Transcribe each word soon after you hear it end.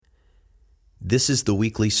This is the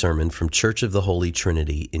weekly sermon from Church of the Holy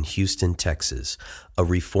Trinity in Houston, Texas, a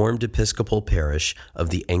Reformed Episcopal parish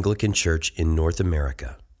of the Anglican Church in North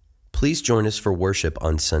America. Please join us for worship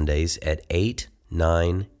on Sundays at 8,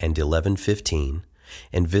 9, and 11:15,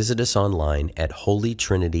 and visit us online at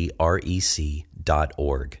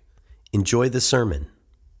holytrinityrec.org. Enjoy the sermon.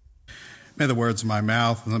 May the words of my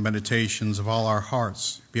mouth and the meditations of all our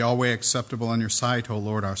hearts be always acceptable in your sight, O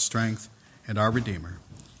Lord, our strength and our Redeemer.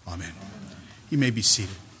 Amen. You may be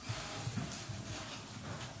seated.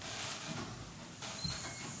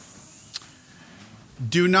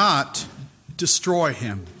 Do not destroy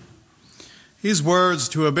him. These words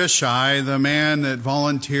to Abishai, the man that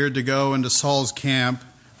volunteered to go into Saul's camp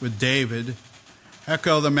with David,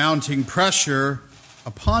 echo the mounting pressure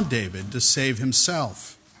upon David to save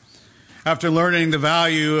himself. After learning the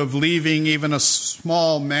value of leaving even a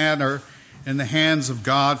small matter in the hands of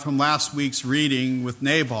God from last week's reading with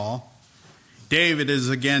Nabal, David is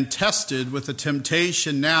again tested with the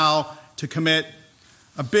temptation now to commit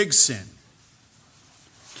a big sin,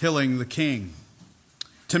 killing the king.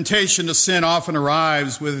 Temptation to sin often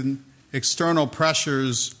arrives when external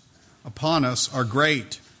pressures upon us are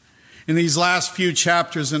great. In these last few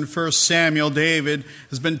chapters in 1 Samuel, David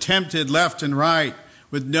has been tempted left and right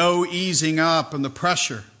with no easing up in the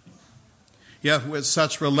pressure. Yet with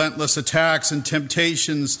such relentless attacks and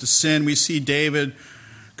temptations to sin, we see David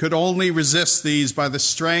could only resist these by the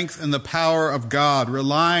strength and the power of God,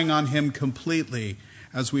 relying on him completely,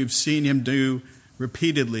 as we've seen him do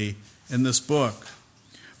repeatedly in this book.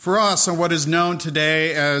 For us, on what is known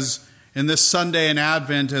today as, in this Sunday in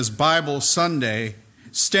Advent, as Bible Sunday,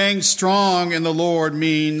 staying strong in the Lord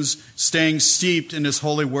means staying steeped in his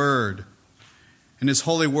holy word, and his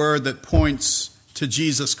holy word that points to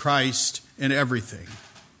Jesus Christ in everything,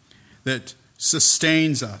 that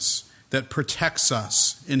sustains us, that protects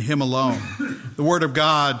us in him alone. The word of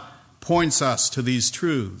God points us to these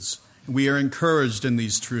truths. We are encouraged in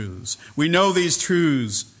these truths. We know these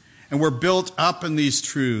truths, and we're built up in these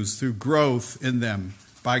truths through growth in them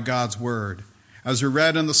by God's word. As we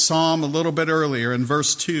read in the psalm a little bit earlier in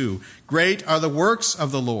verse 2, great are the works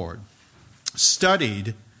of the Lord,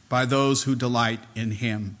 studied by those who delight in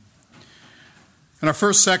him. In our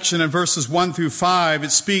first section in verses 1 through 5,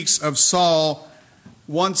 it speaks of Saul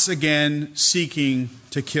once again seeking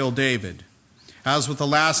to kill David. As with the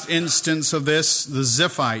last instance of this, the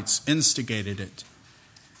Ziphites instigated it.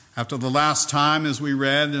 After the last time, as we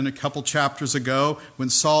read in a couple chapters ago, when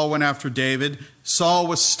Saul went after David, Saul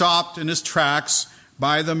was stopped in his tracks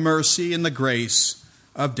by the mercy and the grace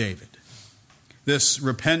of David. This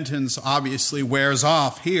repentance obviously wears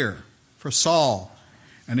off here for Saul.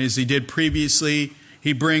 And as he did previously,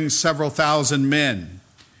 he brings several thousand men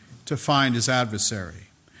to find his adversary.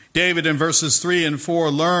 David in verses 3 and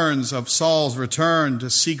 4 learns of Saul's return to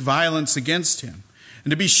seek violence against him.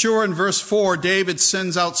 And to be sure, in verse 4, David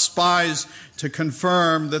sends out spies to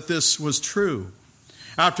confirm that this was true.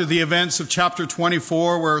 After the events of chapter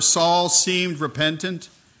 24, where Saul seemed repentant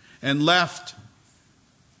and left,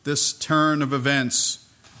 this turn of events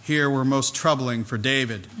here were most troubling for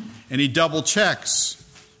David. And he double checks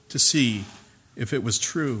to see if it was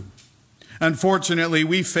true. Unfortunately,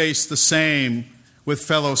 we face the same with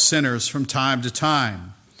fellow sinners from time to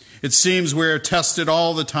time. It seems we're tested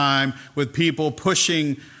all the time with people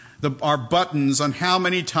pushing our buttons on how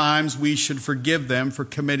many times we should forgive them for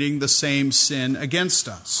committing the same sin against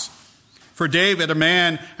us. For David, a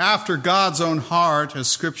man after God's own heart, as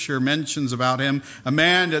Scripture mentions about him, a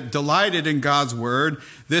man that delighted in God's word,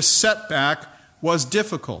 this setback was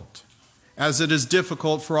difficult, as it is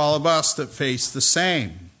difficult for all of us that face the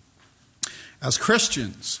same. As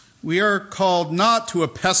Christians, we are called not to a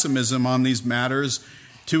pessimism on these matters,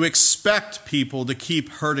 to expect people to keep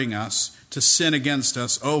hurting us, to sin against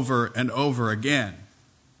us over and over again.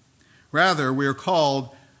 Rather, we are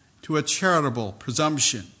called to a charitable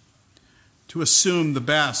presumption, to assume the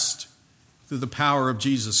best through the power of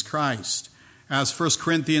Jesus Christ. As 1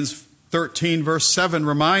 Corinthians 13 verse 7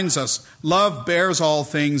 reminds us, love bears all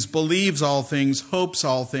things, believes all things, hopes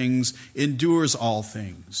all things, endures all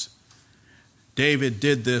things. David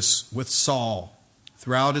did this with Saul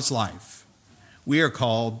throughout his life. We are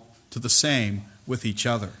called to the same with each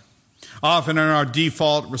other. Often in our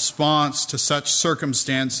default response to such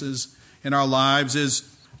circumstances in our lives is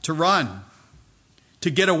to run, to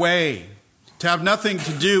get away, to have nothing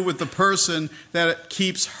to do with the person that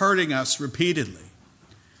keeps hurting us repeatedly.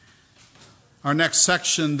 Our next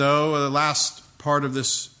section, though, the last part of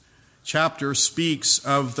this chapter, speaks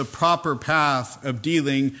of the proper path of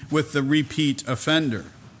dealing with the repeat offender,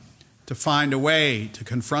 to find a way to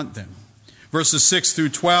confront them. Verses 6 through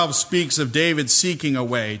 12 speaks of David seeking a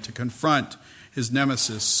way to confront his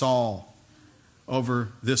nemesis Saul over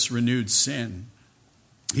this renewed sin.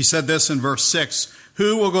 He said this in verse 6,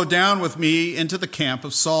 "Who will go down with me into the camp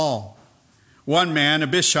of Saul?" One man,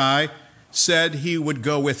 Abishai, said he would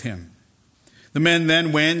go with him. The men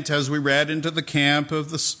then went, as we read, into the camp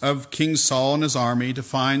of King Saul and his army to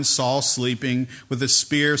find Saul sleeping with his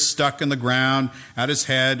spear stuck in the ground at his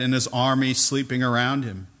head and his army sleeping around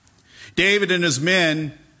him. David and his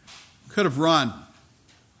men could have run,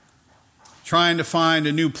 trying to find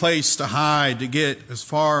a new place to hide, to get as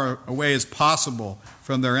far away as possible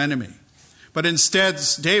from their enemy. But instead,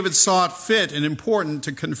 David saw it fit and important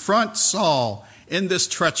to confront Saul in this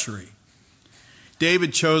treachery.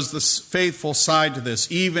 David chose the faithful side to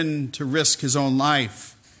this, even to risk his own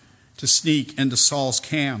life to sneak into Saul's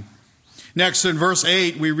camp. Next, in verse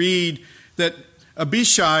 8, we read that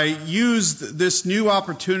Abishai used this new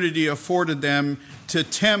opportunity afforded them to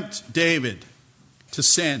tempt David to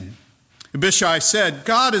sin. Abishai said,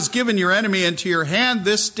 "God has given your enemy into your hand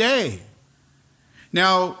this day.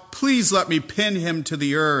 Now, please let me pin him to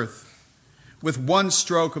the earth with one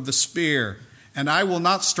stroke of the spear, and I will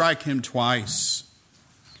not strike him twice."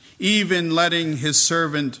 Even letting his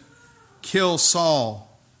servant kill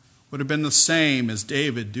Saul would have been the same as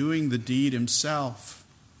David doing the deed himself.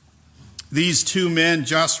 These two men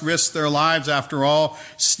just risked their lives, after all,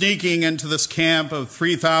 sneaking into this camp of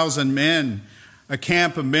 3,000 men, a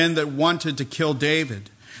camp of men that wanted to kill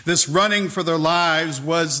David. This running for their lives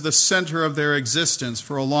was the center of their existence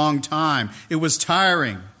for a long time. It was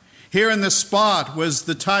tiring. Here in this spot was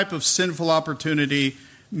the type of sinful opportunity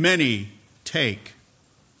many take.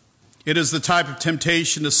 It is the type of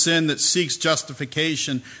temptation to sin that seeks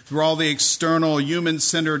justification through all the external,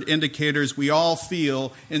 human-centered indicators we all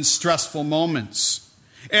feel in stressful moments.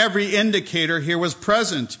 Every indicator here was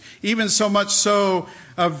present, even so much so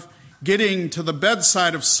of getting to the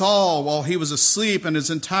bedside of Saul while he was asleep and his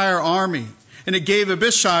entire army. And it gave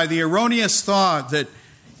Abishai the erroneous thought that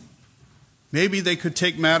maybe they could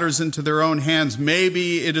take matters into their own hands.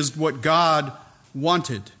 Maybe it is what God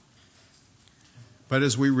wanted. But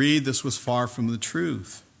as we read, this was far from the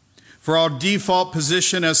truth. For our default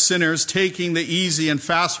position as sinners, taking the easy and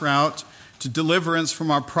fast route to deliverance from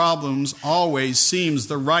our problems always seems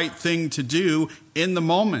the right thing to do in the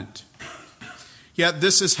moment. Yet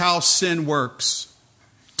this is how sin works.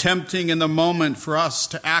 Tempting in the moment for us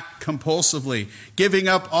to act compulsively, giving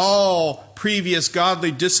up all previous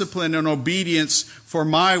godly discipline and obedience for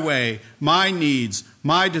my way, my needs,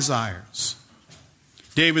 my desires.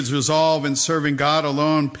 David's resolve in serving God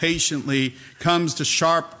alone patiently comes to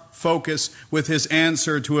sharp focus with his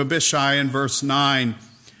answer to Abishai in verse 9,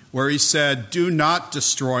 where he said, "Do not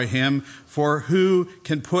destroy him, for who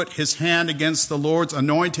can put his hand against the Lord's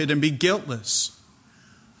anointed and be guiltless?"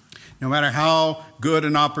 No matter how good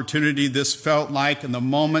an opportunity this felt like in the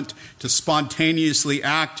moment to spontaneously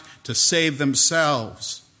act to save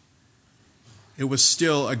themselves, it was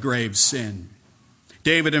still a grave sin.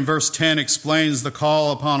 David in verse 10 explains the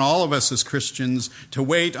call upon all of us as Christians to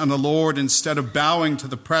wait on the Lord instead of bowing to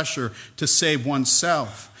the pressure to save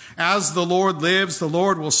oneself. As the Lord lives, the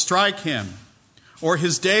Lord will strike him, or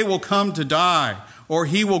his day will come to die, or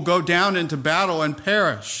he will go down into battle and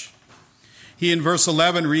perish. He in verse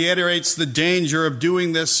 11 reiterates the danger of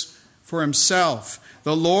doing this for himself.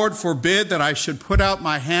 "The Lord forbid that I should put out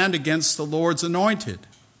my hand against the Lord's anointed."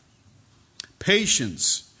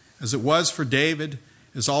 Patience, as it was for David,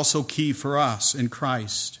 is also key for us in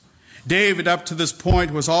Christ. David, up to this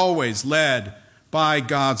point, was always led by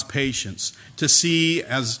God's patience to see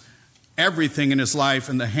as everything in his life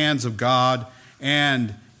in the hands of God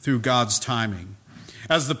and through God's timing.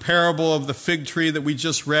 As the parable of the fig tree that we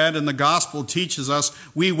just read in the gospel teaches us,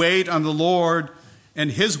 we wait on the Lord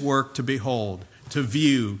and his work to behold, to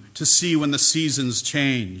view, to see when the seasons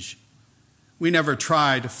change. We never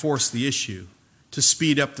try to force the issue, to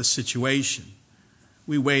speed up the situation.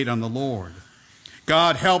 We wait on the Lord.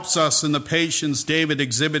 God helps us in the patience David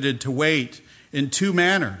exhibited to wait in two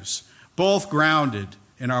manners, both grounded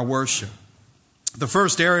in our worship. The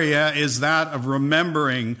first area is that of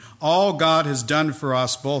remembering all God has done for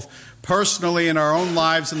us, both personally in our own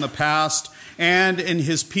lives in the past and in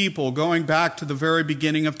his people, going back to the very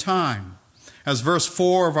beginning of time. As verse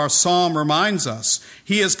 4 of our psalm reminds us,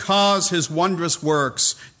 he has caused his wondrous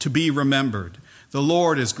works to be remembered. The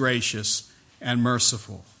Lord is gracious and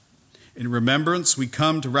merciful. In remembrance, we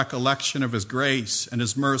come to recollection of his grace and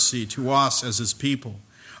his mercy to us as his people.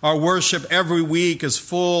 Our worship every week is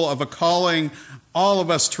full of a calling all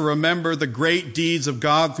of us to remember the great deeds of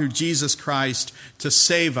God through Jesus Christ to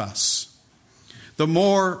save us. The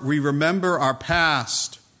more we remember our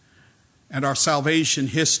past and our salvation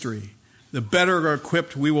history, the better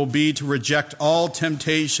equipped we will be to reject all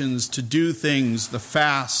temptations to do things the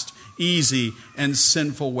fast, easy, and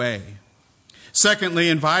sinful way. Secondly,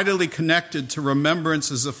 and vitally connected to remembrance,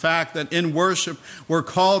 is the fact that in worship we're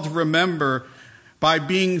called to remember by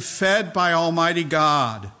being fed by Almighty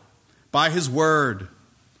God, by His Word,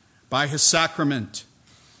 by His sacrament,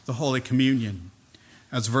 the Holy Communion.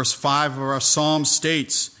 As verse 5 of our psalm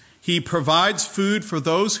states, He provides food for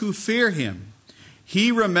those who fear Him.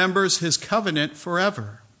 He remembers His covenant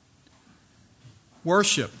forever.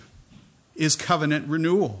 Worship is covenant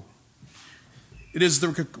renewal. It is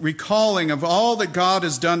the recalling of all that God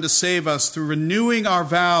has done to save us through renewing our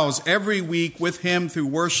vows every week with Him through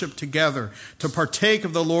worship together, to partake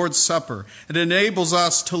of the Lord's Supper. It enables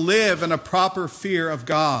us to live in a proper fear of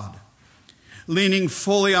God, leaning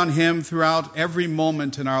fully on Him throughout every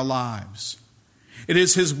moment in our lives. It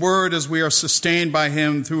is His Word, as we are sustained by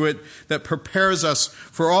Him through it, that prepares us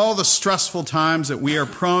for all the stressful times that we are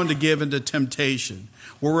prone to give into temptation,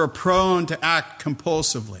 where we're prone to act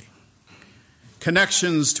compulsively.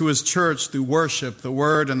 Connections to His church through worship, the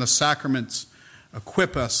Word, and the sacraments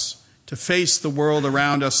equip us to face the world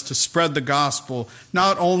around us, to spread the gospel,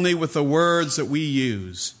 not only with the words that we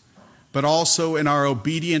use, but also in our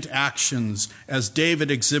obedient actions, as David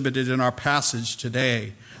exhibited in our passage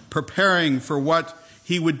today, preparing for what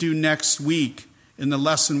he would do next week in the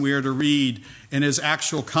lesson we are to read in his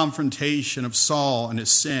actual confrontation of Saul and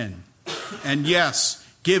his sin. And yes,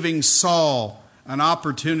 giving Saul an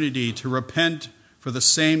opportunity to repent for the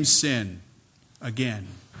same sin again.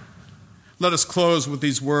 Let us close with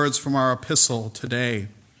these words from our epistle today.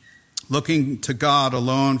 Looking to God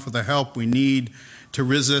alone for the help we need to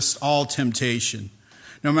resist all temptation,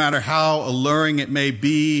 no matter how alluring it may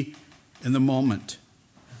be in the moment.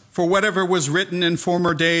 For whatever was written in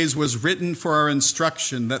former days was written for our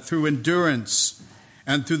instruction, that through endurance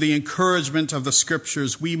and through the encouragement of the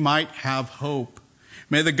Scriptures we might have hope.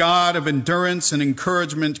 May the God of endurance and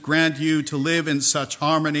encouragement grant you to live in such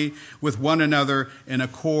harmony with one another in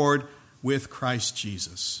accord with Christ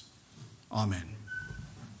Jesus. Amen.